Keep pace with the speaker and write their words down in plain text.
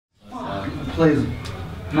Please.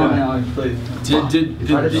 Not now, please. Did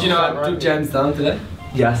you know I took Jam's down today?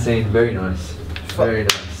 Yeah, I seen. Very nice. Very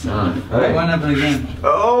nice. It won't happen again.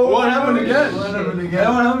 Oh, what happened again? What happened again? That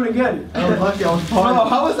one happened again. I was lucky, I was fine. Oh,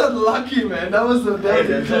 how was that lucky, man? That was a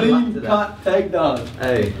clean cut takedown.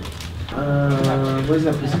 Hey. Where's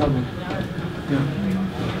that piece coming?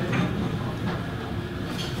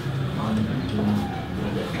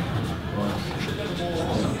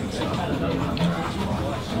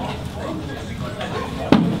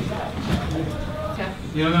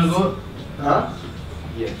 You're not gonna do it? Huh?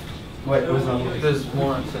 Yeah. Wait, there's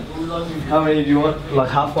more. How many do you want? Like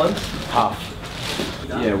half ones? Half.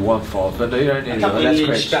 Yeah, 1-5. But no, you don't need to. That's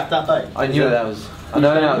great. Strapped up, eh? I knew that was. I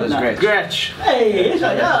know that was great. Gretch. Hey,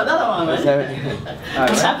 yeah, another one, man.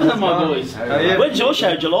 What's happening, my boys? When's your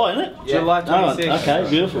show? July, isn't it? Yeah. July 26th. Oh, okay,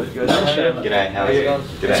 beautiful. G'day, how are you?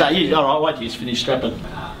 G'day. So you, all right? Wait till you finish strapping.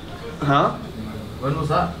 Huh? When was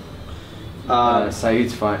that?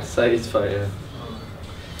 Saeed's fight. Saeed's fight, yeah.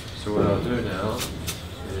 So what I'll do now is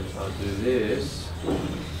I'll do this, and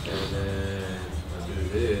then I'll do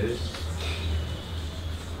this.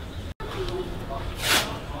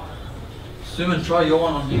 Suman, try your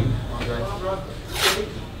one on him.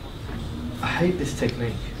 I hate this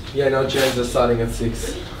technique. Yeah, no, James are starting at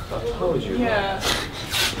 6. I told you. Yeah.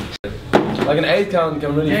 Like an 8 count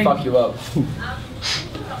can really fuck you up.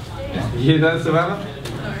 You know Savannah?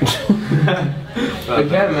 It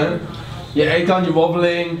can, man. Yeah, 8 count, you're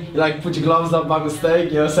wobbling, you like put your gloves up by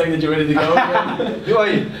mistake, you're saying that you're ready to go again. Who are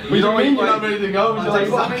you? You don't mean you're not ready to go, but you're like,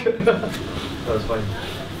 fuck. That was funny.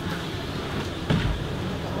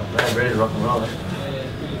 Oh, man, ready to rock and roll, eh?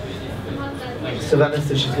 Savannah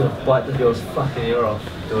says she's gonna bite the girl's fucking ear off.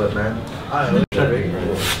 Do it, man. I don't know.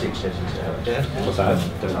 Yeah? What's that?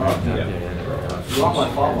 You want my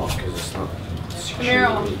father?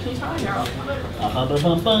 Camaro, can you try Camaro?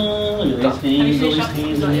 Look at these hands,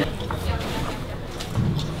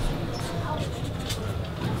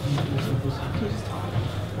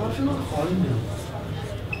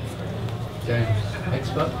 James,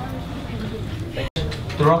 expert.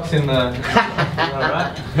 The rock's in the...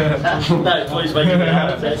 Alright? No, please make it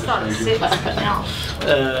out. It's starting at 6 now.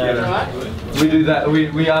 We do that,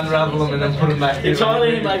 we unravel them and then put them back in. It's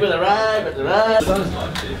only like with a rag, with the rag.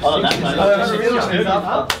 Oh, that, mate.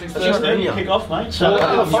 That's just then you kick off, mate. So,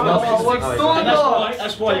 that's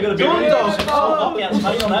why you got to be ready. Knockouts,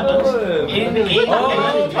 mate, on that.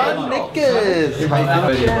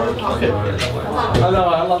 I know,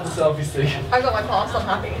 I love the selfie stick. I got my pass, I'm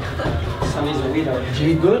happy. Somebody's a weirdo. Did you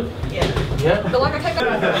eat good? Yeah. Yeah? But like I take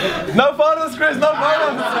No photos, Chris, no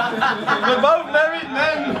photos! We're both married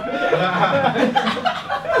men!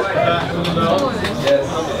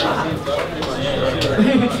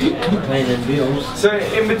 Paying them bills. So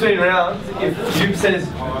in between rounds, if Joep says,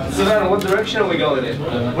 Savannah, what direction are we going in?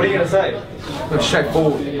 What are you going to say? Go straight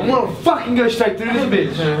forward. I'm going to fucking go straight through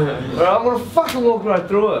this bitch. Alright, I'm going to fucking walk right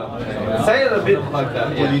through her. Say it a bit like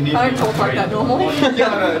that. Yeah. I don't talk like that normally.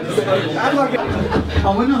 I'm like,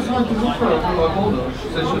 oh, we're not trying to look for it. I called her.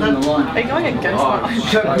 So she's in the line. Are you going against my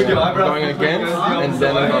Going against, and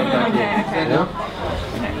then I'm going back in. Yeah?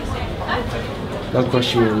 Don't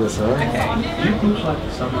question me on this, huh? Okay. You look like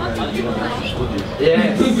someone that you don't know.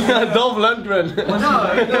 Yes. Dolph Lundgren.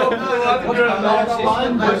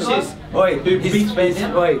 Wait,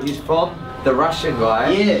 he's from the Russian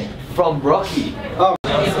guy. Yeah. From Rocky. Oh.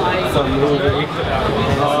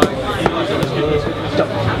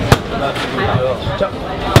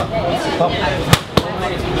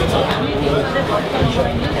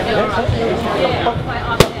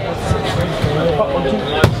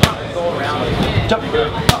 Jump,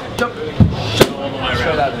 jump, jump.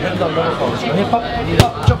 Straight out. Hands on double pose. Here, pop,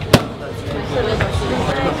 jump.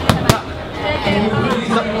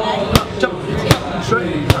 Jump,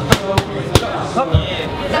 straight. Up.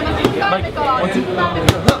 Make 1, 2.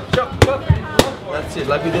 Jump, up. That's it,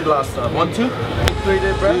 like we did last time. 1, 2, 3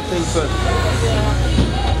 deep breaths. You think first.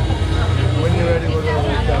 When you're ready, we're going to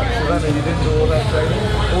walk out. Savannah, you didn't do all that training,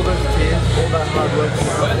 all those tears, all that hard work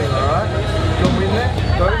for nothing, alright? Go in there,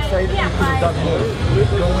 don't say that you could have done more. Go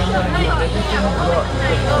in there and give everything you've got.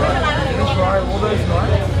 Alright? You didn't try all those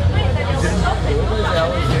nights, you didn't put all those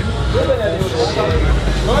hours in.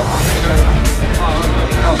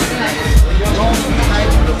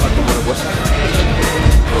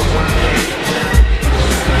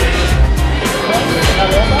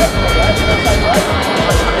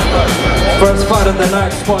 First fight of the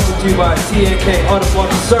night, sponsored to you by TNK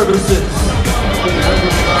Automotive Services.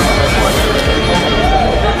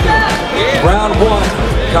 Round 1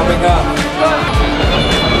 coming up.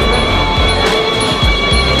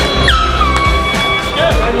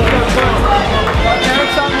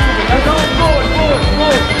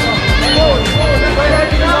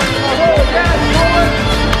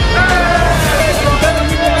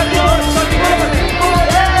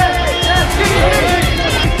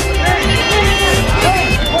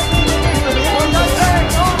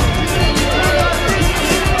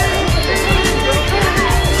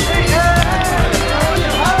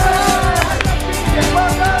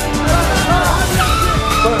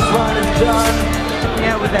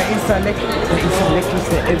 with that inside leg kick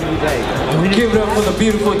there every day. Give it up for the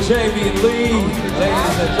beautiful Jamie Lee,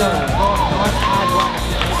 ladies and gentlemen. Nice hard one.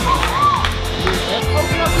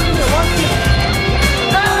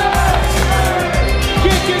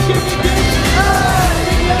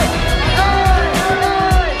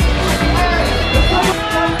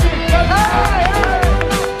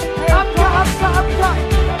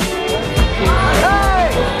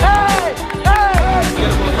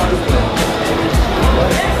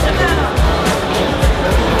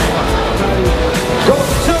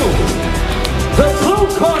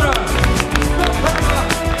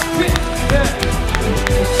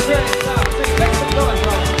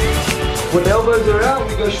 When the elbows are out,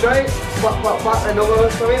 we go straight, pop, pop, pop, and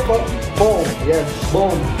elbows come in, pop, boom, yes,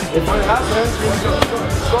 boom. If it happens, we go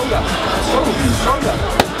stronger, stronger.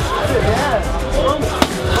 That's it, yeah, stronger.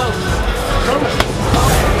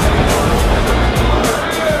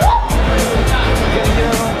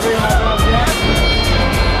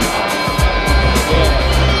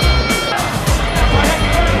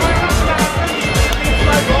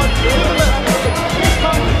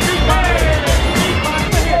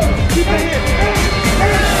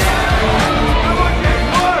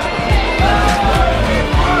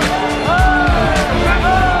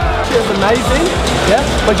 Amazing, yeah,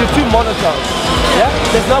 but you're too monotone, yeah?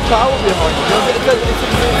 There's no power behind it, it's a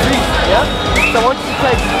breeze, yeah? So I want you to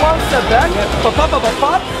take one step back, step,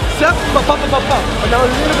 step, but now a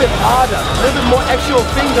little bit harder, a little bit more actual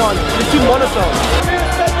finger on it, you're too monotone.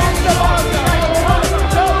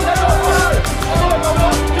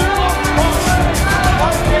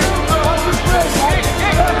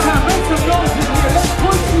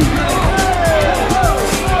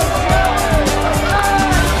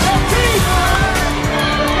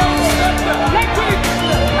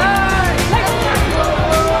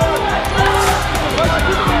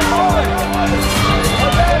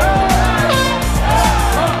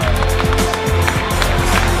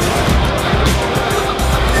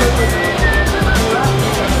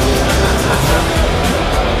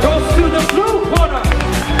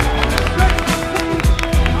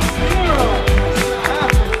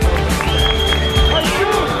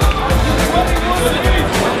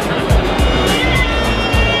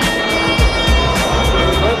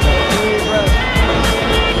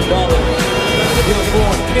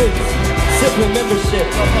 Simple membership,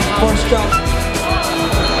 first drop.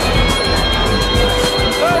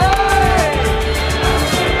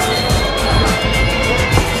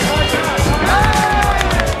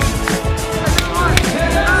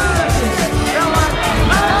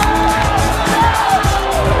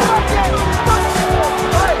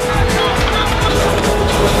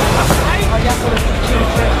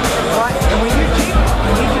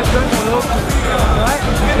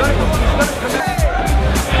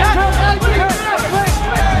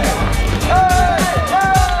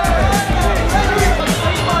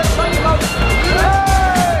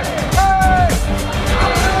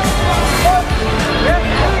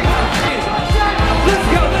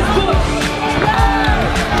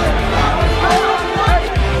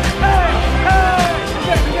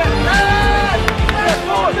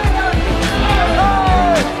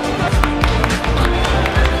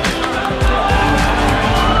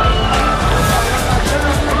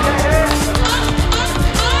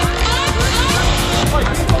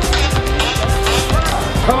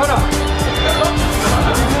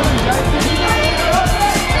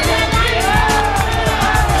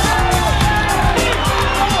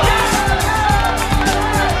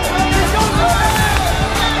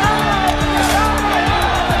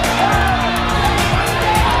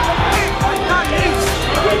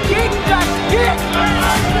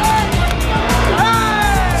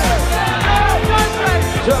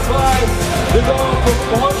 They're going for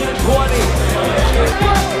 420.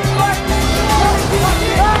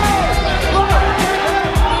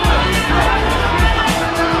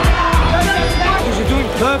 You're doing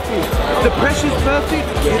perfect. The pressure's perfect.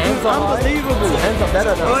 You're doing unbelievable. Your hands are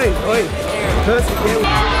better now. Oi. Perfect.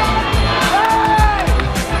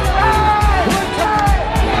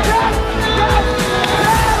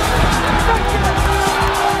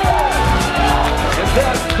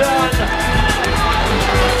 That's done.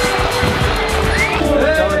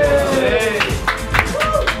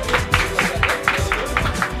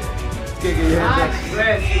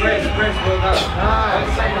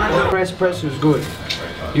 Press was good.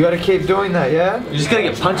 You gotta keep doing that, yeah? You're just gonna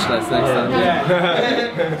get punched next time.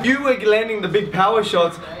 Yeah. You were landing the big power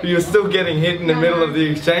shots, but you're still getting hit in the middle of the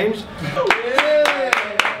exchange.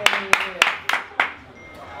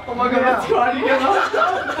 Oh my god, let's try it again.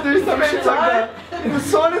 Do some shit like that. We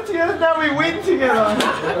signed it together, now we win together.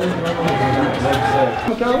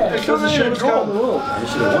 It doesn't mean a draw.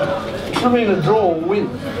 It doesn't mean a draw or win.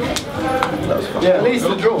 Yeah, at least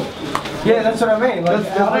a draw. Yeah, that's what I mean. Like,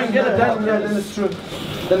 I don't get it. Then it's true.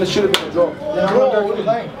 Then it should have been a draw. Draw or win.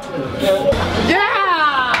 Yeah!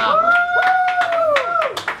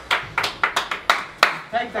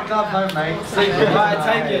 Take the glove home, mate. Right,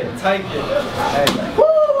 take it. Woo!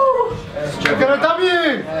 Got a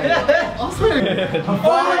W!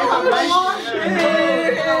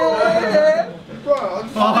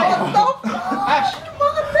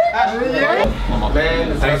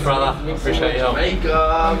 Thanks, brother. Appreciate your help.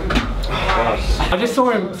 I just saw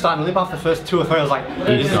him starting to limp after the first 2 or 3. I was like,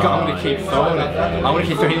 this is I'm going to keep throwing it. I'm going to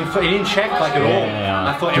keep throwing it. He didn't check like at all.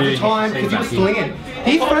 I thought every time, because he was slinging.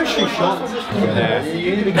 He's first shoot shots.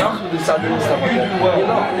 You need to be comfortable with Saturday and stuff like that. You're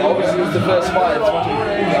not. Obviously, it's the first fight. It's what you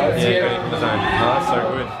Yeah, that's so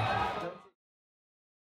good.